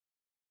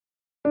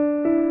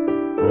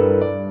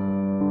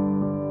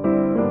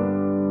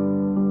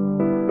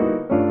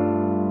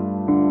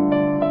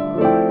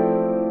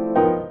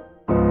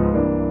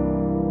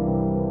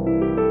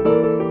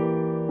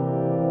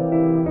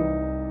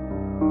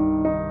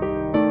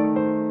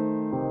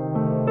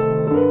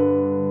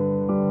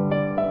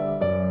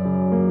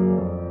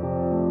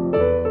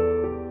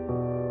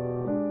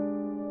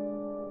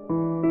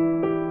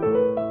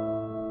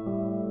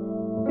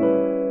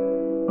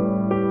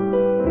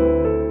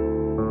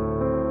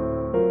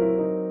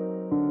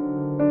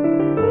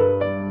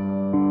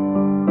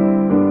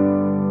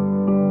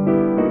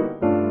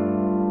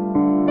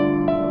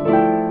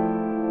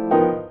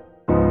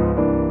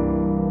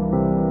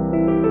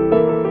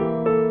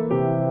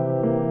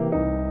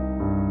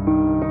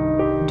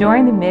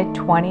During the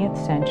mid-20th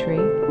century,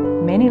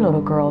 many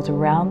little girls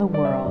around the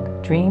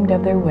world dreamed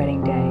of their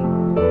wedding day.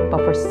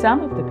 But for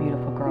some of the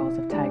beautiful girls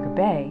of Tiger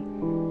Bay,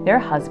 their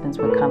husbands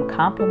would become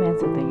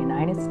compliments of the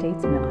United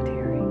States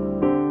military.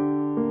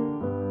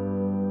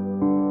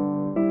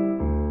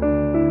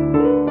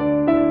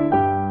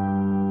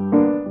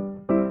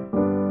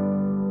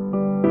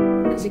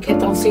 Because he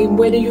kept on saying,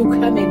 when are you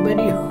coming, when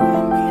are you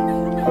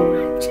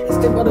coming?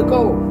 Just didn't want to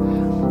go.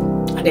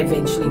 And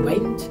eventually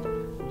went.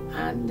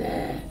 And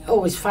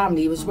his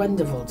family was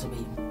wonderful to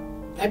me.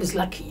 I was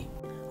lucky.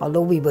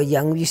 Although we were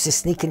young, we used to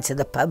sneak into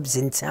the pubs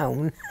in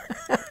town.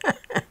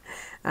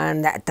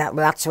 And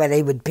that's where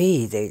they would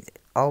be. They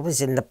always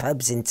in the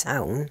pubs in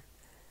town.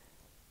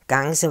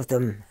 Gangs of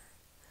them.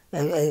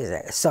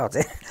 Sort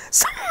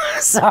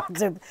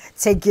of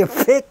take your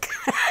pick.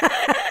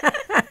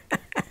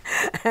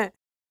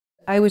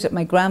 I was at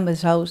my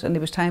grandma's house and it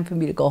was time for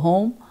me to go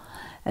home.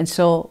 And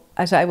so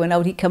as I went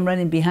out, he come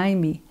running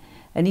behind me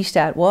and he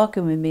started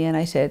walking with me and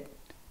I said,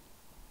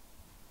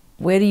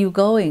 "Where are you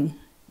going?"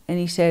 And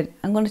he said,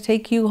 "I'm going to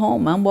take you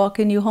home. I'm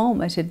walking you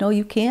home." I said, "No,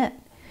 you can't."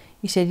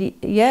 He said,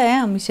 "Yeah, I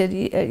am." He said,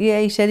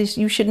 "Yeah." He said,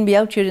 "You shouldn't be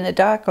out here in the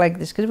dark like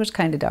this," because it was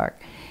kind of dark.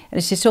 And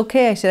I said, "It's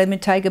okay." I said, "I'm in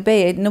Tiger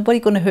Bay.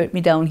 Nobody's going to hurt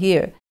me down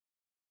here."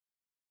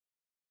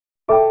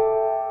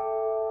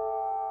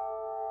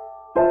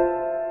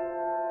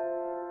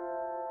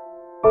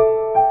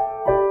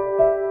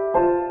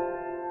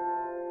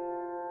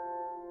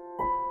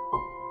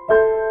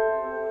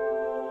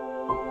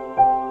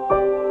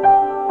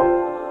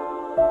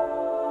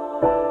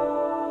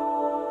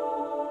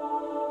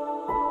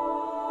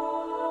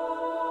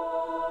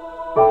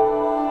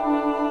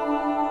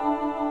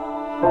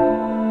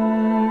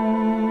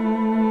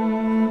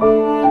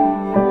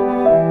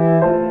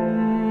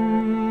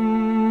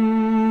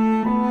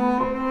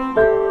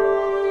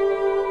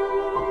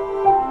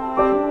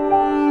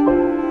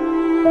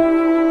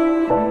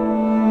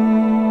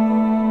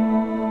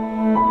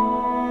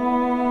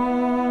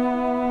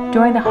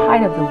 During the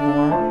height of the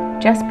war,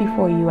 just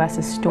before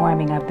U.S.'s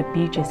storming of the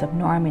beaches of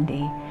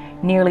Normandy,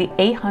 nearly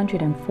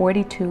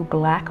 842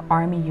 Black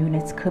Army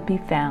units could be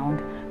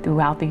found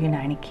throughout the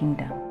United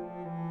Kingdom.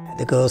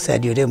 The girls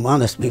said, "You didn't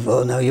want us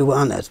before, now you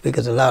want us,"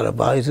 because a lot of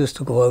boys used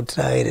to go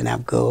outside and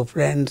have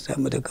girlfriends.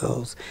 Some of the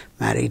girls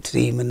married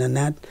seamen and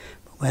that.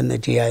 But when the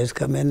GIs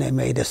come in, they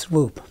made a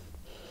swoop.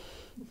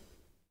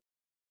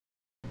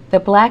 The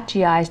Black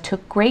GIs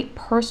took great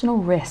personal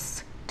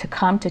risks to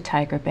come to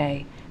Tiger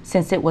Bay,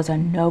 since it was a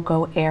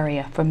no-go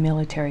area for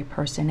military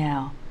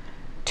personnel.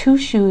 2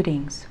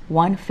 shootings,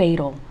 1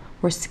 fatal,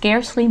 were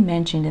scarcely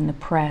mentioned in the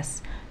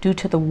press due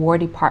to the War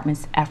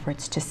Department's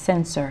efforts to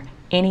censor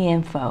any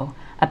info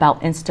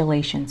about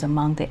installations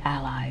among the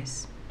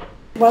Allies.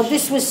 Well,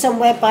 this was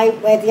somewhere by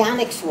where the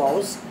annex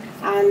was,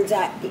 and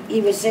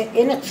he was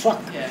in a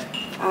truck,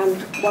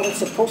 and what was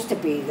supposed to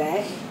be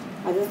there,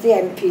 and the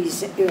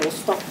MPs,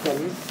 stopped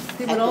them.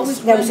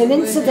 There was an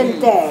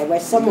incident there where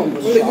someone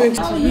was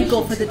shot. So you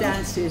go for the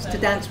dances, to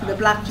dance with the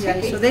Black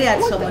GIs, so they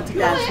had someone to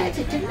dance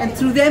with. And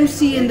through them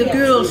seeing the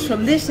girls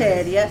from this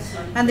area,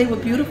 and they were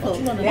beautiful,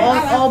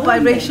 all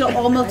biracial,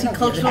 all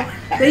multicultural,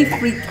 they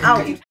freaked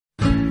out.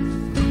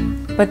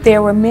 But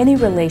there were many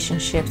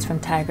relationships from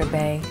Tiger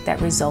Bay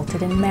that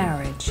resulted in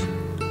marriage.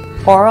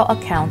 Oral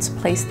accounts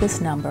place this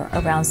number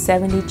around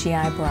 70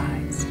 GI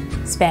brides,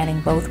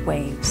 spanning both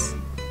waves.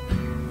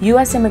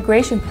 U.S.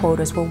 immigration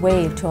quotas were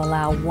waived to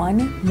allow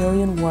 1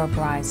 million war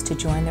brides to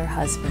join their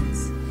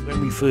husbands. When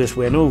we first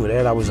went over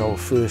there, that was our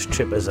first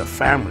trip as a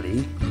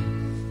family.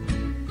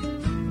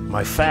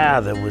 My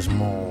father was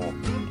more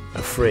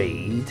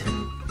afraid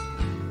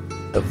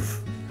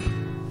of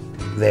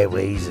their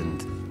ways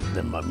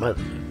than my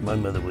mother. My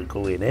mother would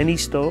go in any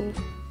store,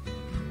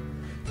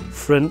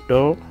 front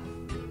door,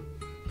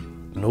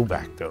 no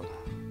back door.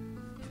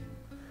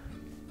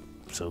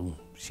 So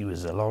she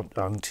was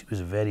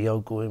a very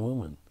outgoing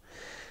woman.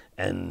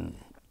 And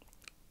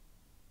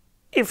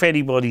if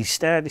anybody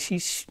started,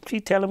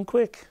 she'd tell them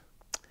quick,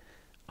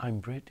 "I'm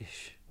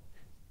British.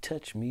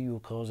 Touch me, you'll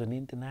cause an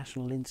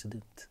international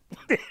incident."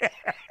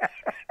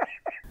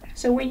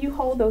 So when you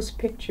hold those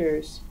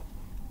pictures,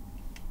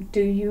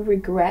 do you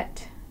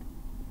regret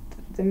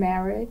the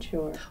marriage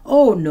or?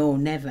 Oh no,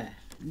 never,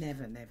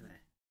 never, never.